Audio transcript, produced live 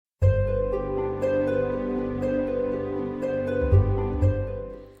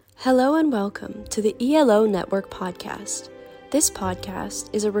Hello and welcome to the ELO Network podcast. This podcast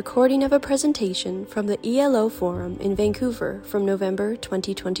is a recording of a presentation from the ELO Forum in Vancouver from November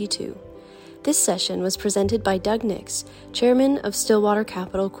 2022. This session was presented by Doug Nix, Chairman of Stillwater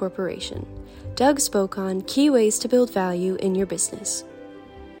Capital Corporation. Doug spoke on key ways to build value in your business.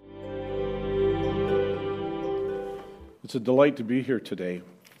 It's a delight to be here today.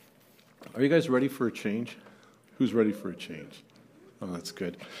 Are you guys ready for a change? Who's ready for a change? Oh, that's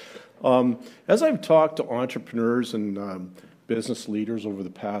good. As I've talked to entrepreneurs and business leaders over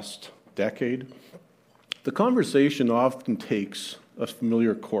the past decade, the conversation often takes a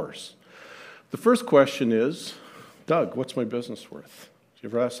familiar course. The first question is, Doug, what's my business worth? Do you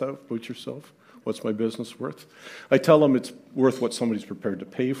ever ask that about yourself? What's my business worth? I tell them it's worth what somebody's prepared to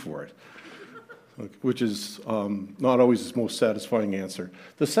pay for it, which is not always the most satisfying answer.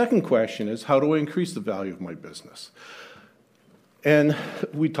 The second question is, how do I increase the value of my business? And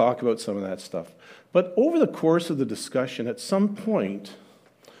we talk about some of that stuff. But over the course of the discussion, at some point,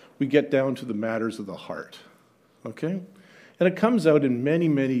 we get down to the matters of the heart, okay? And it comes out in many,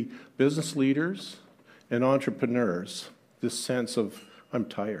 many business leaders and entrepreneurs, this sense of, I'm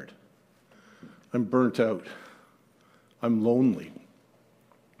tired, I'm burnt out, I'm lonely.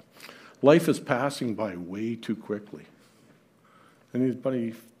 Life is passing by way too quickly.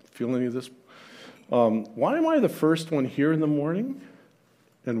 Anybody feel any of this? Why am I the first one here in the morning,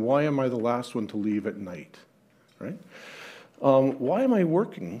 and why am I the last one to leave at night, right? Why am I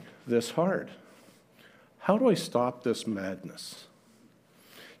working this hard? How do I stop this madness?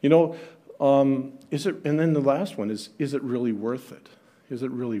 And then the last one is it really worth it? Is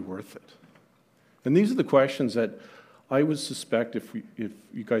it really worth it? And these are the questions that I would suspect if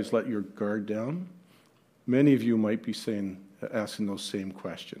you guys let your guard down, many of you might be asking those same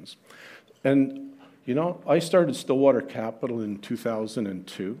questions. And I started Stillwater Capital in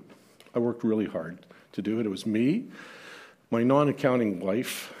 2002. I worked really hard to do it. It was me, my non-accounting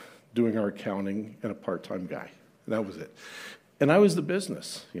wife doing our accounting, and a part-time guy. And that was it. And I was the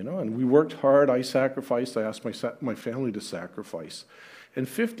business, and we worked hard. I sacrificed. I asked my family to sacrifice. And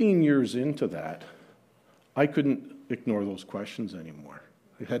 15 years into that, I couldn't ignore those questions anymore.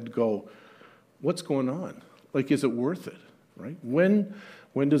 I had to go, what's going on? Is it worth it, right? When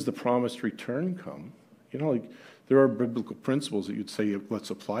does the promised return come? There are biblical principles that you'd say, let's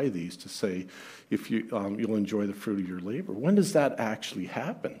apply these to say, if you'll enjoy the fruit of your labor. When does that actually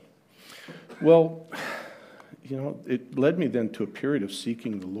happen? Well, it led me then to a period of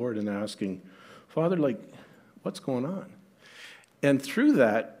seeking the Lord and asking, Father, what's going on? And through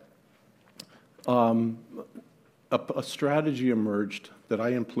that, a strategy emerged that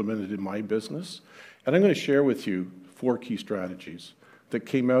I implemented in my business. And I'm going to share with you 4 key strategies that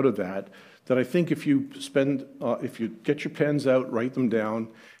came out of that I think if you get your pens out, write them down,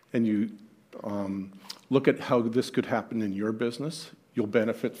 and you look at how this could happen in your business, you'll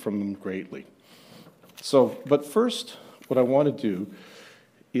benefit from them greatly. But first, what I want to do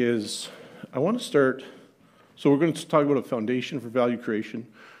is we're going to talk about a foundation for value creation,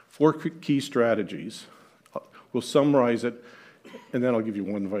 4 key strategies. We'll summarize it, and then I'll give you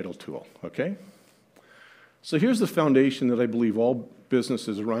one vital tool, okay? So here's the foundation that I believe all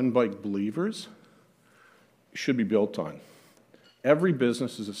businesses run by believers should be built on. Every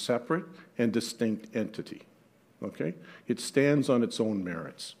business is a separate and distinct entity, okay? It stands on its own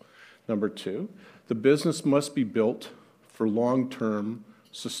merits. Number 2, the business must be built for long-term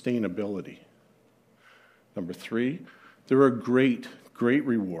sustainability. Number 3, there are great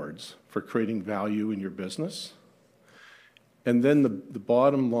rewards for creating value in your business. And then the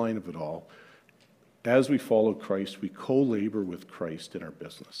bottom line of it all, as we follow Christ, we co-labor with Christ in our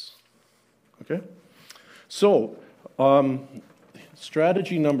business. Okay? So,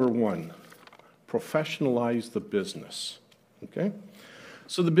 strategy number 1, professionalize the business. Okay?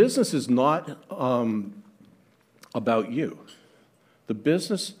 So the business is not about you.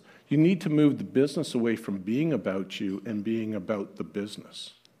 You need to move the business away from being about you and being about the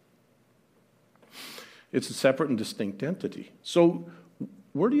business. It's a separate and distinct entity. So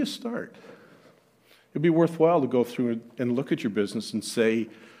where do you start? It'd be worthwhile to go through and look at your business and say,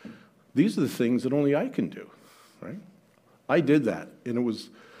 these are the things that only I can do, right? I did that, and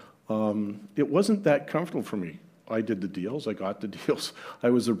it wasn't that comfortable for me. I did the deals, I got the deals. I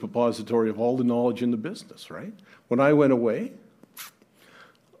was a repository of all the knowledge in the business, right? When I went away,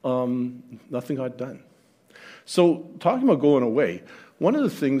 nothing got done. So talking about going away, one of the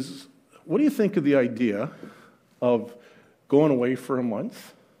things, what do you think of the idea of going away for a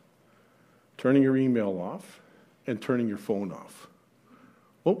month, turning your email off, and turning your phone off?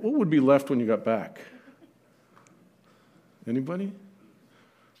 What would be left when you got back? Anybody?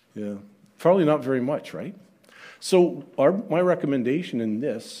 Yeah, probably not very much, right? So my recommendation in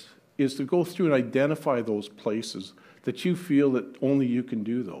this is to go through and identify those places that you feel that only you can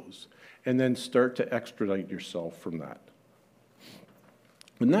do those, and then start to extradite yourself from that.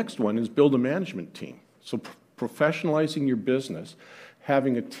 The next one is build a management team. So professionalizing your business,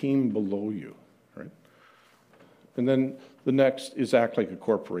 having a team below you, right? And then the next is act like a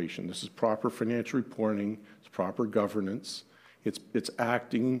corporation. This is proper financial reporting, it's proper governance, it's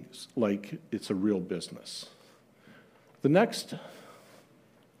acting like it's a real business. The next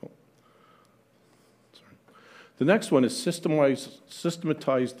one is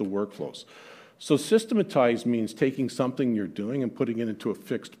systematize the workflows. So systematize means taking something you're doing and putting it into a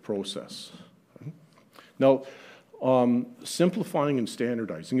fixed process. Right? Now, simplifying and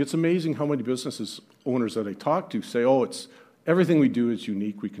standardizing. It's amazing how many business owners that I talk to say, oh, everything we do is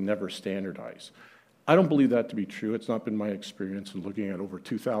unique, we can never standardize. I don't believe that to be true. It's not been my experience in looking at over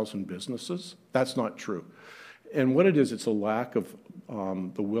 2,000 businesses. That's not true. And what it is, it's a lack of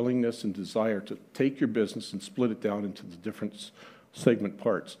the willingness and desire to take your business and split it down into the different segment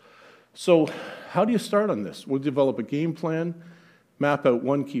parts. So how do you start on this? We'll develop a game plan, map out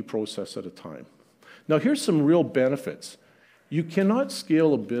one key process at a time. Now, here's some real benefits. You cannot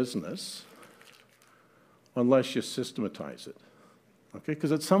scale a business unless you systematize it, okay?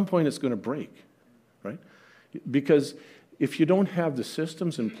 Because at some point it's going to break, right? Because if you don't have the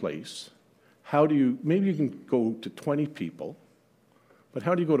systems in place, maybe you can go to 20 people, but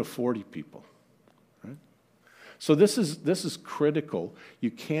how do you go to 40 people, right? So this is critical.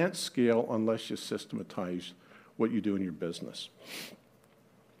 You can't scale unless you systematize what you do in your business.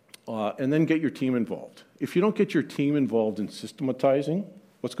 And then get your team involved. If you don't get your team involved in systematizing,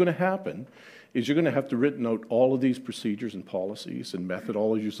 what's going to happen is you're going to have to written out all of these procedures and policies and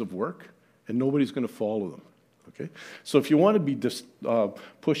methodologies of work, and nobody's going to follow them. Okay? So if you want to be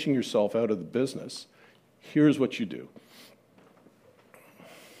pushing yourself out of the business, here's what you do.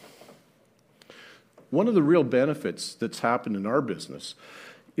 One of the real benefits that's happened in our business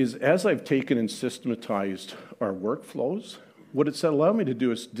is as I've taken and systematized our workflows, what it's allowed me to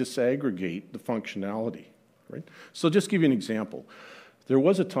do is disaggregate the functionality, right? So just give you an example. There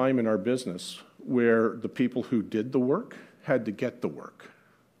was a time in our business where the people who did the work had to get the work,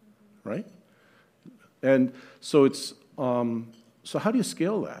 right? And so so how do you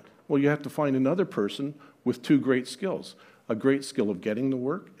scale that? Well, you have to find another person with two great skills, a great skill of getting the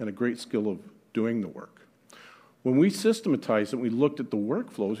work and a great skill of doing the work. When we systematized it, we looked at the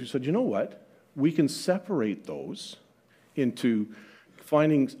workflows, we said, you know what? We can separate those into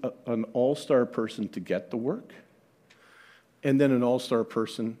finding an all-star person to get the work and then an all-star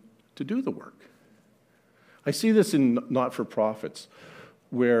person to do the work. I see this in not-for-profits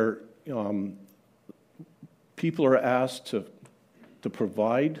where people are asked to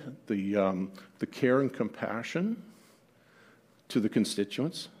provide the care and compassion to the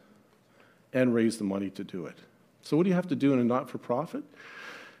constituents and raise the money to do it. So what do you have to do in a not-for-profit?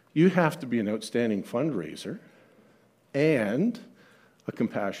 You have to be an outstanding fundraiser and a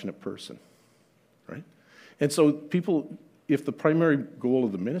compassionate person, right? And so people, if the primary goal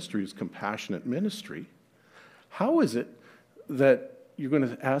of the ministry is compassionate ministry, how is it that you're going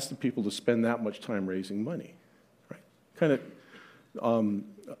to ask the people to spend that much time raising money, right? Kind of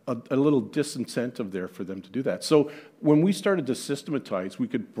a little disincentive there for them to do that. So when we started to systematize, we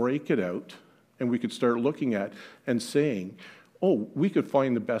could break it out and we could start looking at and saying, oh, we could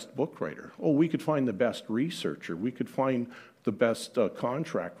find the best book writer. Oh, we could find the best researcher. We could find the best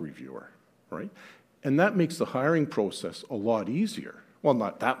contract reviewer, right? And that makes the hiring process a lot easier. Well,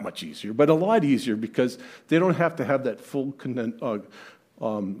 not that much easier, but a lot easier because they don't have to have that full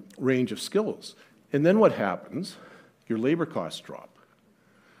range of skills. And then what happens? Your labor costs drop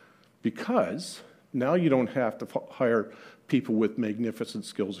because now you don't have to hire people with magnificent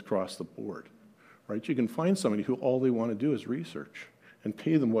skills across the board. Right? You can find somebody who all they want to do is research and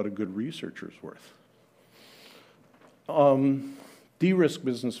pay them what a good researcher is worth. De-risk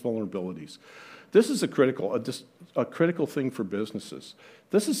business vulnerabilities. This is a critical thing for businesses.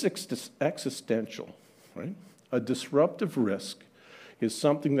 This is existential, right? A disruptive risk is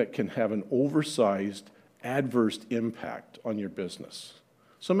something that can have an oversized adverse impact on your business.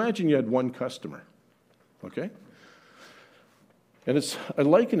 So imagine you had one customer, okay? And I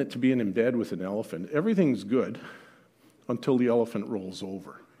liken it to being in bed with an elephant. Everything's good until the elephant rolls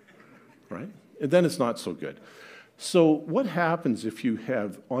over, right? And then it's not so good. So what happens if you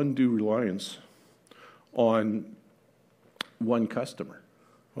have undue reliance on one customer?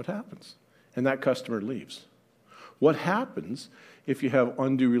 What happens? And that customer leaves. What happens if you have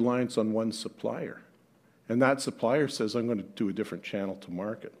undue reliance on one supplier and that supplier says, I'm going to do a different channel to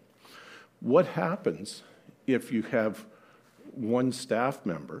market. What happens if you have one staff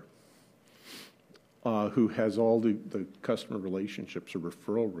member who has all the customer relationships or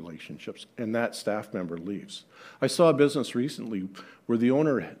referral relationships, and that staff member leaves? I saw a business recently where the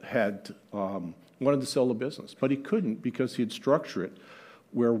owner had wanted to sell the business, but he couldn't because he'd structure it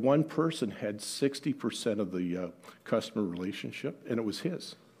where one person had 60% of the customer relationship, and it was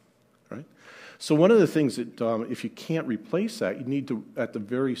his, right? So one of the things that, if you can't replace that, you need to, at the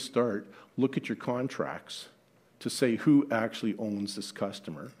very start, look at your contracts to say who actually owns this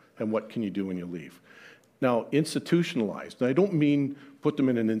customer and what can you do when you leave. Now, institutionalized. Now, I don't mean put them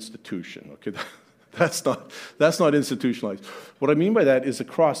in an institution, okay? That's not institutionalized. What I mean by that is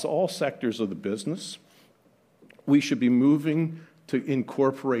across all sectors of the business, we should be moving to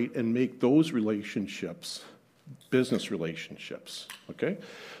incorporate and make those relationships business relationships, okay?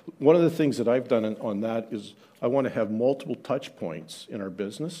 One of the things that I've done on that is I want to have multiple touch points in our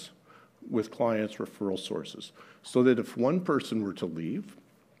business with clients' referral sources so that if one person were to leave,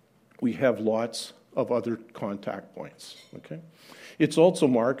 we have lots of other contact points, okay? It's also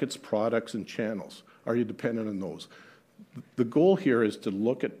markets, products, and channels. Are you dependent on those? The goal here is to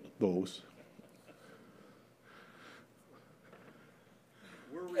look at those.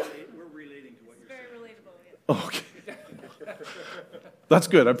 We're relating to what you're saying. Very relatable, yeah. Okay. That's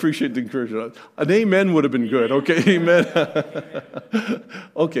good. I appreciate the encouragement. An amen would have been good. Okay, amen.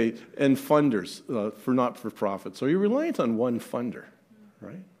 Okay, and funders for not-for-profits. So you're reliant on one funder,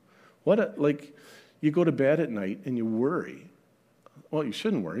 right? Like, you go to bed at night and you worry. Well, you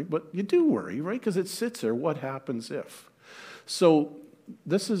shouldn't worry, but you do worry, right? Because it sits there. What happens if? So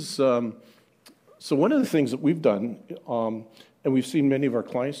this is, so one of the things that we've done, and we've seen many of our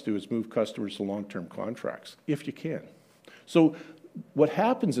clients do, is move customers to long-term contracts, if you can. So what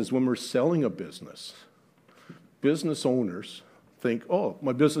happens is when we're selling a business owners think, oh,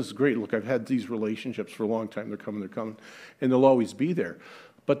 my business is great. Look, I've had these relationships for a long time. They're coming, and they'll always be there.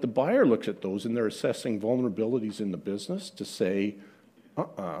 But the buyer looks at those, and they're assessing vulnerabilities in the business to say,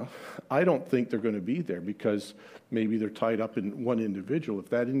 I don't think they're going to be there because maybe they're tied up in one individual. If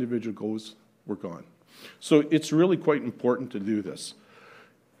that individual goes, we're gone. So it's really quite important to do this.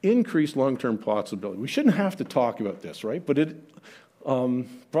 Increase long-term profitability. We shouldn't have to talk about this, right? But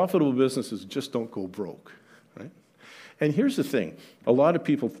profitable businesses just don't go broke, right? And here's the thing. A lot of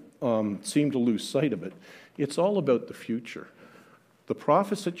people seem to lose sight of it. It's all about the future. The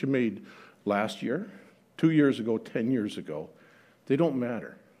profits that you made last year, 2 years ago, 10 years ago, they don't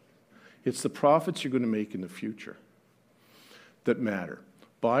matter. It's the profits you're going to make in the future that matter.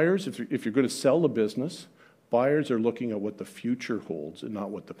 Buyers, if you're going to sell the business, buyers are looking at what the future holds and not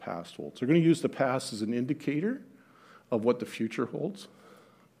what the past holds. They're going to use the past as an indicator of what the future holds,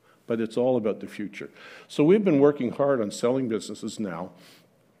 but it's all about the future. So we've been working hard on selling businesses now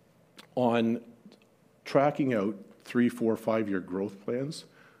on tracking out 3, 4, 5-year growth plans.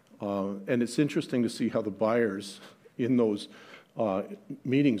 And it's interesting to see how the buyers in those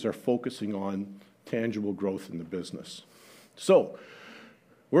meetings are focusing on tangible growth in the business. So,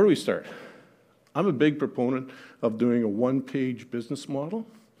 where do we start? I'm a big proponent of doing a one-page business model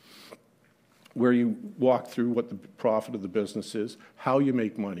where you walk through what the profit of the business is, how you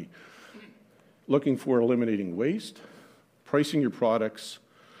make money, looking for eliminating waste, pricing your products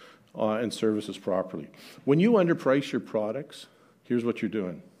and services properly. When you underprice your products, here's what you're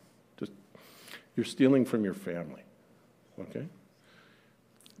doing. You're stealing from your family, okay?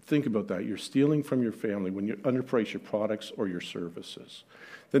 Think about that. You're stealing from your family when you underprice your products or your services.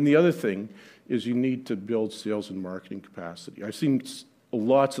 Then the other thing is you need to build sales and marketing capacity. I've seen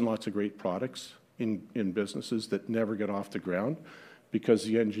lots and lots of great products in businesses that never get off the ground because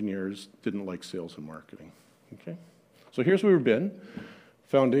the engineers didn't like sales and marketing, okay? So here's where we've been.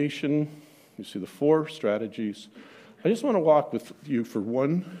 Foundation, you see the 4 strategies. I just want to walk with you for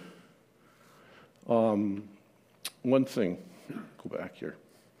one thing. Go back here.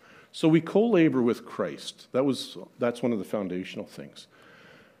 So we co-labor with Christ. That's one of the foundational things.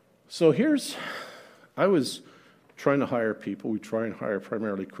 So I was trying to hire people. We try and hire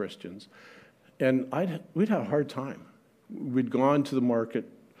primarily Christians. And we'd have a hard time. We'd gone to the market.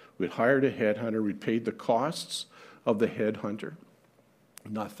 We'd hired a headhunter. We'd paid the costs of the headhunter.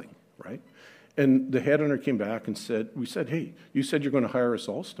 Nothing, right? And the headhunter came back and we said, hey, you said you're going to hire us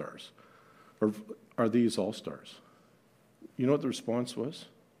all-stars. Or are these all-stars? You know what the response was?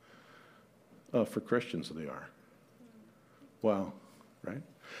 For Christians, they are. Wow, right?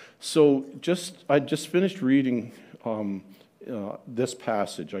 So I just finished reading this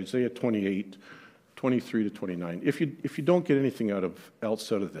passage, Isaiah 28, 23 to 29. If you don't get anything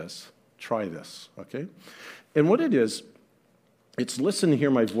else out of this, Try this, okay? And what it is, it's listen to hear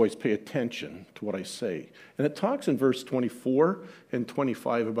my voice, pay attention to what I say. And it talks in verse 24 and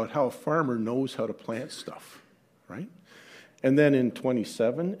 25 about how a farmer knows how to plant stuff, right? And then in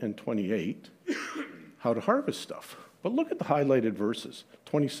 27 and 28, how to harvest stuff. But look at the highlighted verses.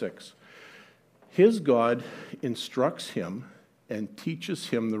 26. His God instructs him and teaches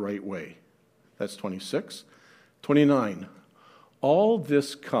him the right way. That's 26. 29. All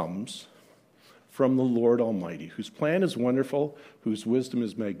this comes from the Lord Almighty, whose plan is wonderful, whose wisdom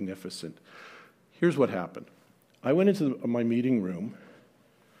is magnificent. Here's what happened. I went into my meeting room.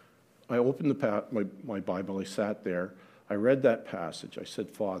 I opened my Bible. I sat there. I read that passage. I said,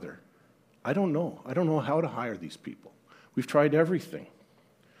 Father, I don't know. I don't know how to hire these people. We've tried everything.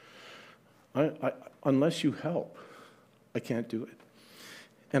 Unless you help, I can't do it.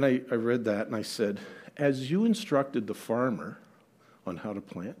 And I read that and I said, as you instructed the farmer on how to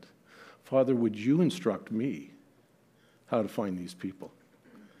plant, Father, would you instruct me how to find these people?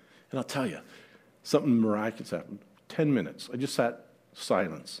 And I'll tell you, something miraculous happened. 10 minutes. I just sat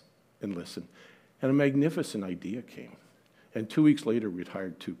silence and listened. And a magnificent idea came. And 2 weeks later, we'd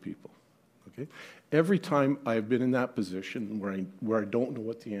hired 2 people. Okay? Every time I've been in that position where I don't know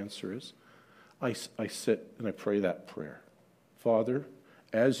what the answer is, I sit and I pray that prayer. Father,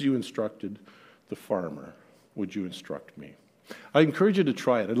 as you instructed the farmer, would you instruct me? I encourage you to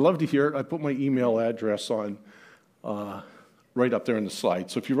try it. I'd love to hear it. I put my email address on right up there in the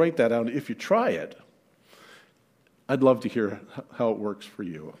slide. So if you write that out, if you try it, I'd love to hear how it works for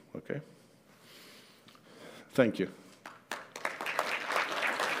you, okay? Thank you.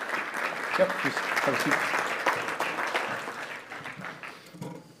 Yep, just have a seat.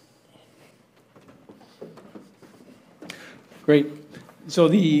 Great. So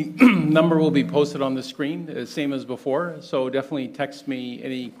the number will be posted on the screen, same as before. So definitely text me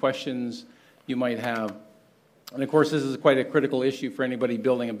any questions you might have. And of course, this is quite a critical issue for anybody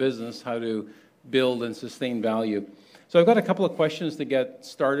building a business, how to build and sustain value. So I've got a couple of questions to get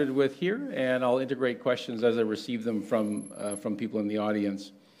started with here, and I'll integrate questions as I receive them from people in the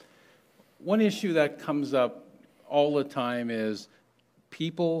audience. One issue that comes up all the time is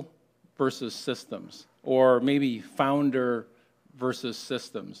people versus systems, or maybe founder versus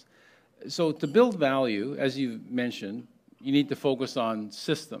systems. So to build value, as you mentioned, you need to focus on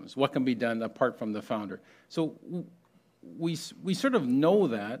systems, what can be done apart from the founder. So we sort of know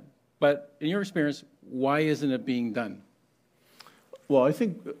that, but in your experience, why isn't it being done? Well, I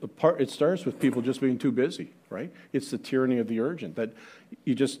think it starts with people just being too busy, right? It's the tyranny of the urgent, that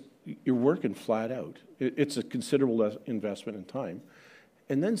you're working flat out. It's a considerable investment in time.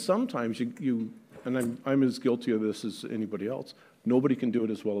 And then sometimes and I'm as guilty of this as anybody else, nobody can do it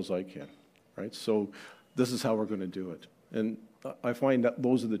as well as I can, right? So this is how we're going to do it. And I find that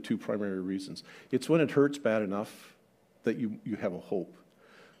those are the 2 primary reasons. It's when it hurts bad enough that you have a hope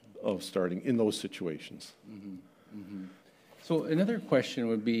of starting in those situations. Mm-hmm. Mm-hmm. So another question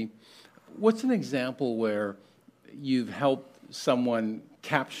would be, what's an example where you've helped someone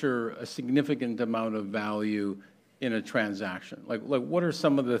capture a significant amount of value in a transaction? Like what are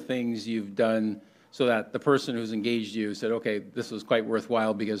some of the things you've done so that the person who's engaged you said, okay, this was quite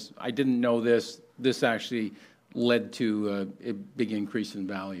worthwhile because I didn't know this actually led to a big increase in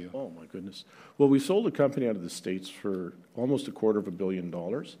value? Oh, my goodness. Well, we sold a company out of the States for almost $250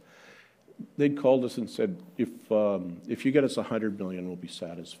 million. They'd called us and said, if you get us $100 million, we'll be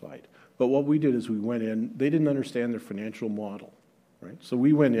satisfied. But what we did is we went in, they didn't understand their financial model, right? So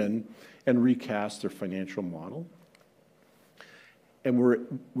we went in and recast their financial model, and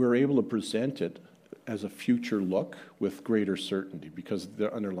we're able to present it as a future look with greater certainty because of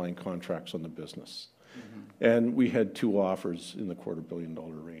the underlying contracts on the business. Mm-hmm. And we had 2 offers in the $250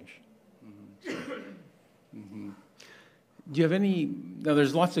 million range. Mm-hmm. So. Mm-hmm. Do you have now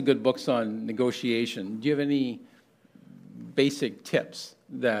there's lots of good books on negotiation. Do you have any basic tips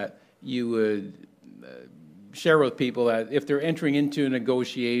that you would share with people that if they're entering into a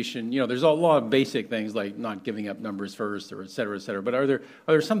negotiation, there's a lot of basic things like not giving up numbers first or et cetera, but are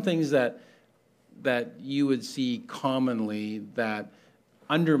there some things that you would see commonly that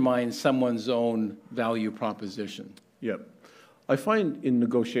undermine someone's own value proposition? Yep. I find in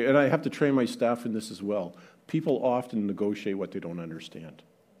negotiation, and I have to train my staff in this as well, people often negotiate what they don't understand,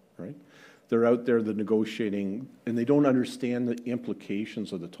 right? They're out there, they're negotiating, and they don't understand the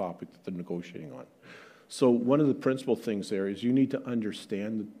implications of the topic that they're negotiating on. So one of the principal things there is you need to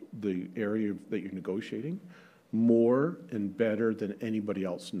understand the area that you're negotiating more and better than anybody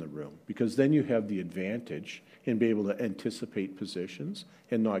else in the room, because then you have the advantage in being able to anticipate positions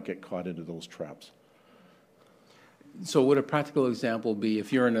and not get caught into those traps. So would a practical example be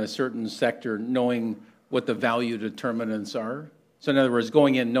if you're in a certain sector, knowing what the value determinants are? So in other words,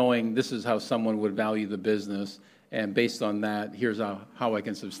 going in knowing this is how someone would value the business, and based on that, here's how I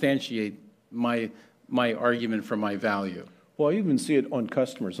can substantiate my argument for my value. Well, I even see it on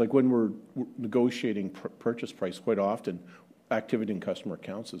customers. Like when we're negotiating purchase price, quite often, activity in customer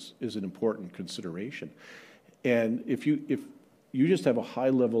accounts is an important consideration. And if you just have a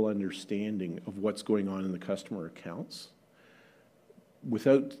high-level understanding of what's going on in the customer accounts,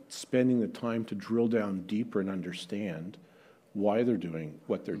 without spending the time to drill down deeper and understand why they're doing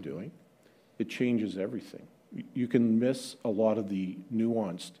what they're doing, it changes everything. You can miss a lot of the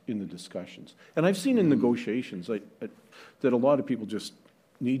nuance in the discussions. And I've seen in negotiations that a lot of people just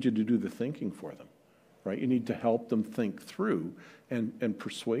need you to do the thinking for them, right? You need to help them think through and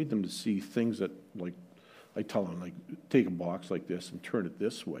persuade them to see things that, like, I tell them, like, take a box like this and turn it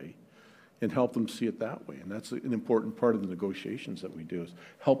this way and help them see it that way. And that's an important part of the negotiations that we do, is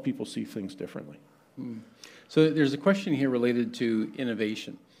help people see things differently. So there's a question here related to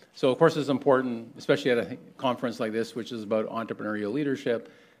innovation. So, of course, it's important, especially at a conference like this, which is about entrepreneurial leadership.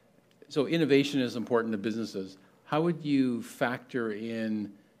 So innovation is important to businesses. How would you factor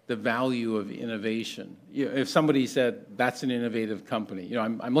in the value of innovation? If somebody said, that's an innovative company,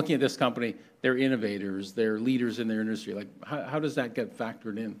 I'm looking at this company, they're innovators, they're leaders in their industry. Like, how does that get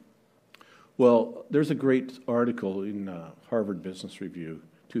factored in? Well, there's a great article in Harvard Business Review,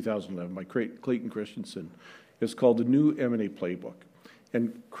 2011, by Clayton Christensen. It's called The New M&A Playbook.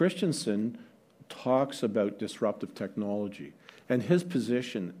 And Christensen talks about disruptive technology. And his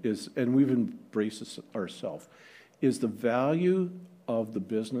position is, and we've embraced this ourselves, is the value of the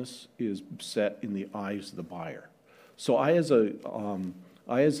business is set in the eyes of the buyer. So I as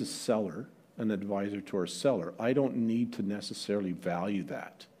a seller, an advisor to our seller, I don't need to necessarily value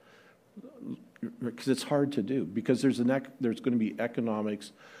that, because it's hard to do, because there's going to be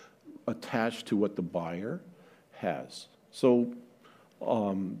economics attached to what the buyer has. So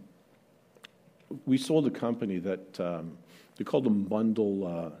we sold a company that they called them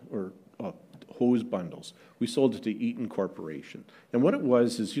bundle hose bundles. We sold it to Eaton Corporation. And what it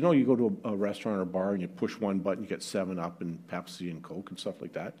was is, you go to a restaurant or a bar and you push one button, you get 7-Up and Pepsi and Coke and stuff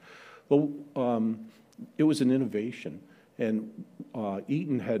like that. Well, it was an innovation. And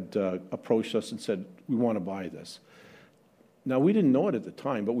Eaton had approached us and said, we want to buy this. Now, we didn't know it at the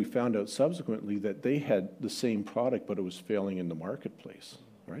time, but we found out subsequently that they had the same product, but it was failing in the marketplace,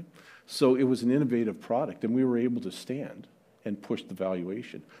 right? So it was an innovative product, and we were able to stand and push the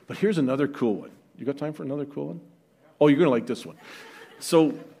valuation. But here's another cool one. You got time for another cool one? Oh, you're going to like this one.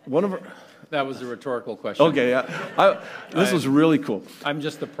 So one of our... That was a rhetorical question. Okay, yeah. This was really cool. I'm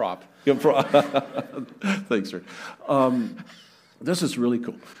just the prop. Thanks, sir. This is really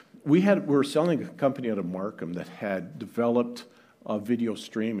cool. We were selling a company out of Markham that had developed video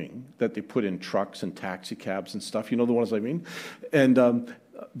streaming that they put in trucks and taxi cabs and stuff. You know the ones I mean? And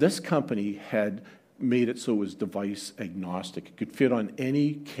this company had made it so it was device agnostic. It could fit on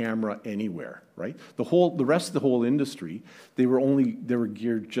any camera anywhere, right? The rest of the whole industry, they were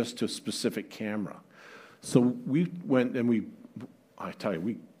geared just to a specific camera. So we went and I tell you,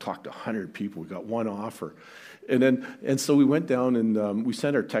 we talked to 100 people. We got one offer. And so we went down and we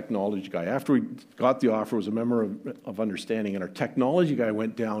sent our technology guy. After we got the offer, it was a member of understanding, and our technology guy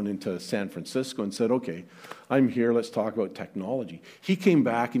went down into San Francisco and said, okay, I'm here, let's talk about technology. He came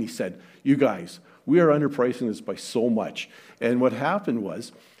back and he said, you guys, we are underpricing this by so much. And what happened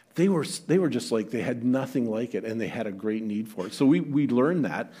was, they were just like, they had nothing like it, and they had a great need for it. So we learned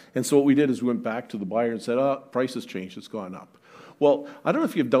that, and so what we did is we went back to the buyer and said, price has changed, it's gone up. Well, I don't know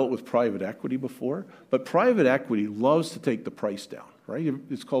if you've dealt with private equity before, but private equity loves to take the price down, right?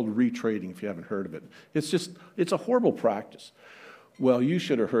 It's called retrading, if you haven't heard of it. It's a horrible practice. Well, you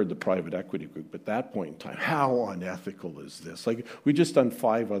should have heard the private equity group at that point in time. How unethical is this? Like, we just done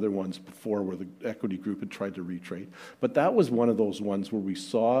 5 other ones before where the equity group had tried to retrade. But that was one of those ones where we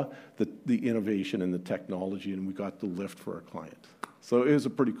saw the innovation and the technology, and we got the lift for our client. So it was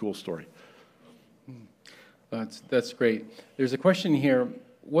a pretty cool story. That's great. There's a question here.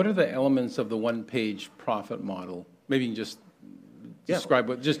 What are the elements of the one-page profit model? Maybe you can just describe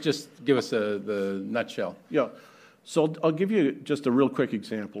what. Just give us the nutshell. Yeah. So I'll give you just a real quick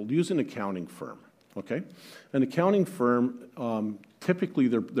example. Use an accounting firm. Okay, an accounting firm typically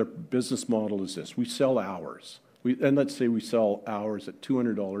their business model is this: we sell hours. And let's say we sell hours at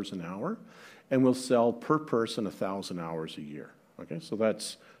 $200 an hour, and we'll sell per person 1,000 hours a year. Okay, so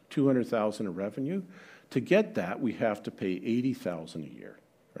that's $200,000 of revenue. To get that, we have to pay $80,000 a year,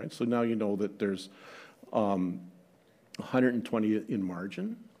 right? So now you know that there's $120 in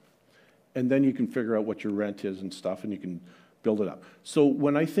margin, And then you can figure out what your rent is and stuff, and you can build it up. So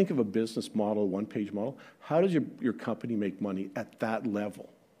when I think of a business model, one-page model, how does your company make money at that level,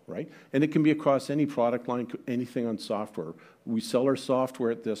 right? And it can be across any product line, anything on software. We sell our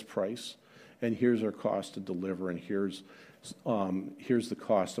software at this price, and here's our cost to deliver, and here's the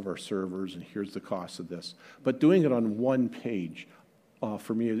cost of our servers, and here's the cost of this. But doing it on one page,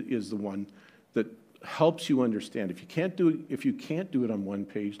 for me, is the one that helps you understand. If you can't do it on one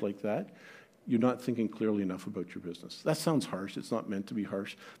page like that, you're not thinking clearly enough about your business. That sounds harsh. It's not meant to be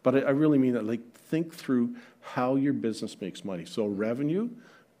harsh. But I really mean that. Like, think through how your business makes money. So revenue,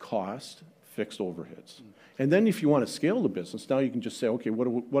 cost, fixed overheads. And then if you want to scale the business, now you can just say, okay,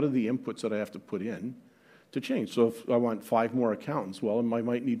 what are the inputs that I have to put in to change? So if I want 5 more accountants, well, I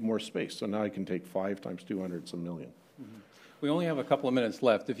might need more space. So now I can take 5 times 200, it's $1 million. We only have a couple of minutes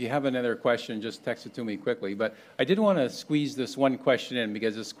left. If you have another question, just text it to me quickly. But I did want to squeeze this one question in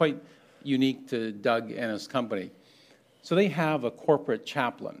because it's quite unique to Doug and his company. So they have a corporate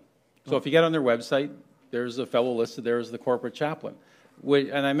chaplain. So if you get on their website, there's a fellow listed there as the corporate chaplain.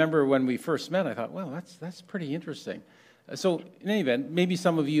 And I remember when we first met, I thought, well, that's pretty interesting. So in any event, maybe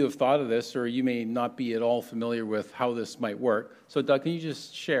some of you have thought of this, or you may not be at all familiar with how this might work. So Doug, can you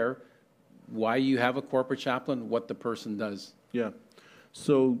just share why you have a corporate chaplain, what the person does? Yeah.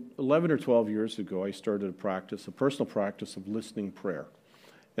 So 11 or 12 years ago, I started a personal practice of listening prayer.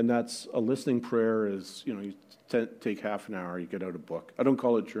 And that's a listening prayer is, you take half an hour, you get out a book. I don't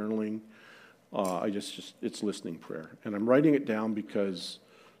call it journaling. It's listening prayer. And I'm writing it down because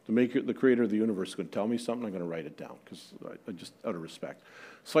the creator of the universe is going to tell me something, I'm going to write it down because I just out of respect.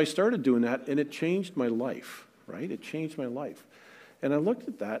 So I started doing that, and it changed my life, right? It changed my life. And I looked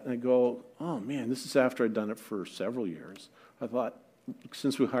at that, and I go, oh, man, this is after I'd done it for several years. I thought,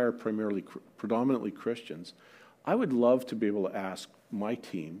 since we hire predominantly Christians, I would love to be able to ask my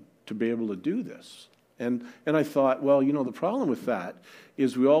team to be able to do this. And I thought, well, the problem with that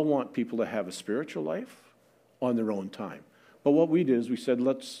is we all want people to have a spiritual life on their own time. But what we did is we said,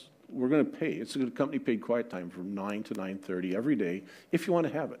 we're going to pay. It's a company paid quiet time from 9 to 9:30 every day if you want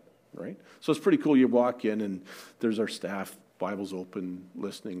to have it, right? So it's pretty cool. You walk in, and there's our staff, Bible's open,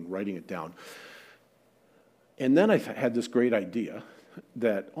 listening, writing it down. And then I had this great idea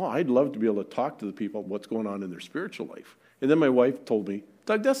that, I'd love to be able to talk to the people what's going on in their spiritual life. And then my wife told me,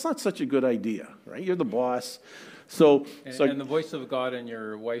 Doug, that's not such a good idea, right? You're the boss. And the voice of God and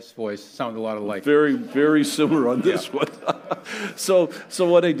your wife's voice sound a lot alike. Very, very similar on this one. So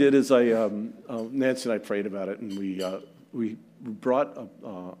what I did is Nancy and I prayed about it, and we brought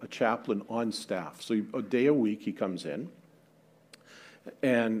a chaplain on staff. So a day a week he comes in,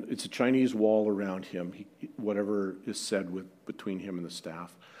 and it's a Chinese wall around him. Whatever is said between him and the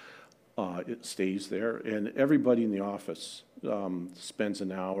staff, it stays there. And everybody in the office spends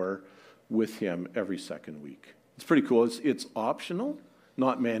an hour with him every second week. It's pretty cool. It's optional,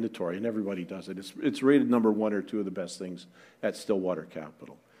 not mandatory, and everybody does it. It's rated number 1 or 2 of the best things at Stillwater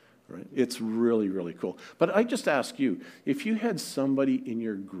Capital. Right? It's really, really cool. But I just ask you, if you had somebody in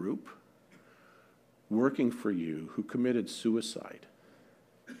your group working for you who committed suicide,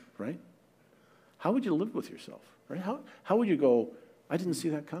 right? How would you live with yourself, right? How would you go, I didn't see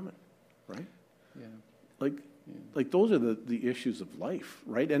that coming, right? Yeah. Like those are the issues of life,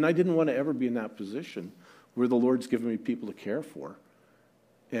 right? And I didn't want to ever be in that position where the Lord's given me people to care for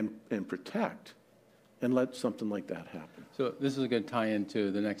and protect and let something like that happen. So this is a good tie-in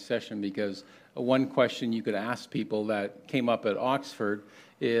to the next session, because one question you could ask people that came up at Oxford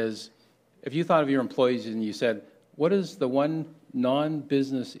is, if you thought of your employees and you said, what is the one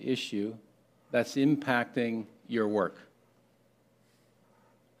non-business issue that's impacting your work?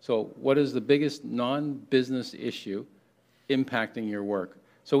 So what is the biggest non-business issue impacting your work?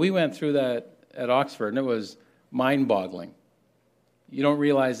 So we went through that at Oxford, and it was mind-boggling. You don't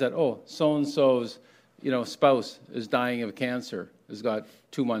realize that, so-and-so's spouse is dying of cancer, has got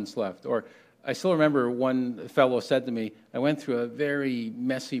 2 months left. Or I still remember one fellow said to me, I went through a very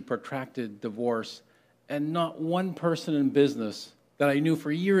messy, protracted divorce, and not one person in business that I knew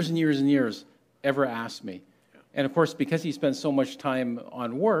for years and years and years ever asked me. And of course, because he spent so much time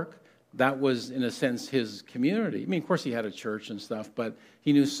on work, that was, in a sense, his community. I mean, of course, he had a church and stuff, but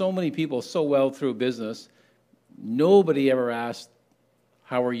he knew so many people so well through business. Nobody ever asked,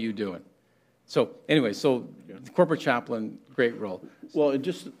 how are you doing? So anyway, the corporate chaplain, great role. Well, and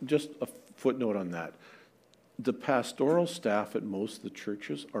just a footnote on that. The pastoral staff at most of the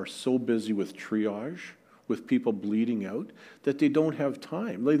churches are so busy with triage, with people bleeding out, that they don't have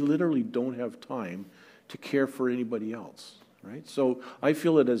time. They literally don't have time to care for anybody else, right? So I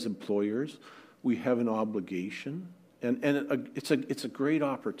feel that as employers, we have an obligation It's a great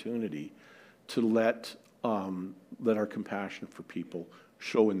opportunity to let our compassion for people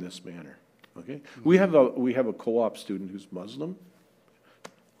show in this manner. Okay, we have a co-op student who's Muslim.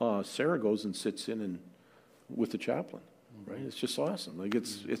 Sarah goes and sits in with the chaplain. Right, it's just awesome. Like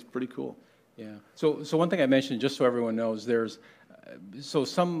it's pretty cool. Yeah. So one thing I mentioned, just so everyone knows, so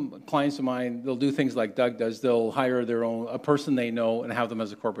some clients of mine, they'll do things like Doug does. They'll hire a person they know and have them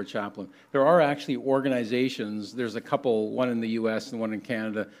as a corporate chaplain. There are actually organizations, there's a couple, one in the U.S. and one in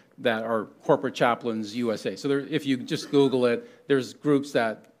Canada, that are corporate chaplains USA. So if you just Google it, there's groups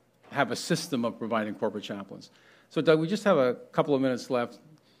that have a system of providing corporate chaplains. So Doug, we just have a couple of minutes left.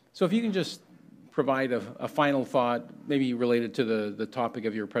 So if you can just provide a final thought, maybe related to the topic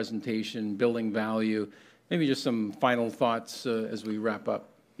of your presentation, building value, maybe just some final thoughts as we wrap up.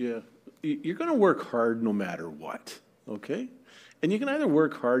 Yeah. You're going to work hard no matter what, okay? And you can either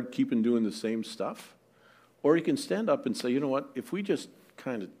work hard keeping doing the same stuff, or you can stand up and say, you know what, if we just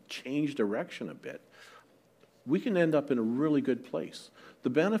kind of change direction a bit, we can end up in a really good place. The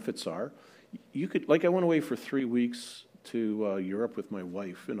benefits are, you could, like I went away for 3 weeks to Europe with my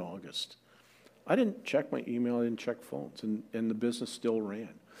wife in August. I didn't check my email, I didn't check phones, and the business still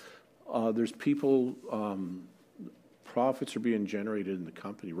ran. There's people, profits are being generated in the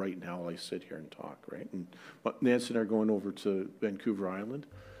company right now while I sit here and talk, right? And Nancy and I are going over to Vancouver Island.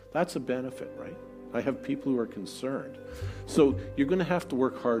 That's a benefit, right? I have people who are concerned. So you're going to have to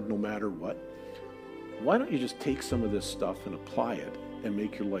work hard no matter what. Why don't you just take some of this stuff and apply it and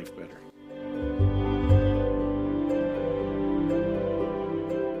make your life better?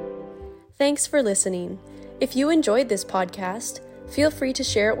 Thanks for listening. If you enjoyed this podcast, feel free to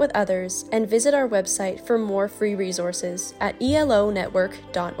share it with others and visit our website for more free resources at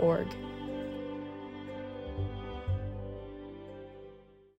elonetwork.org.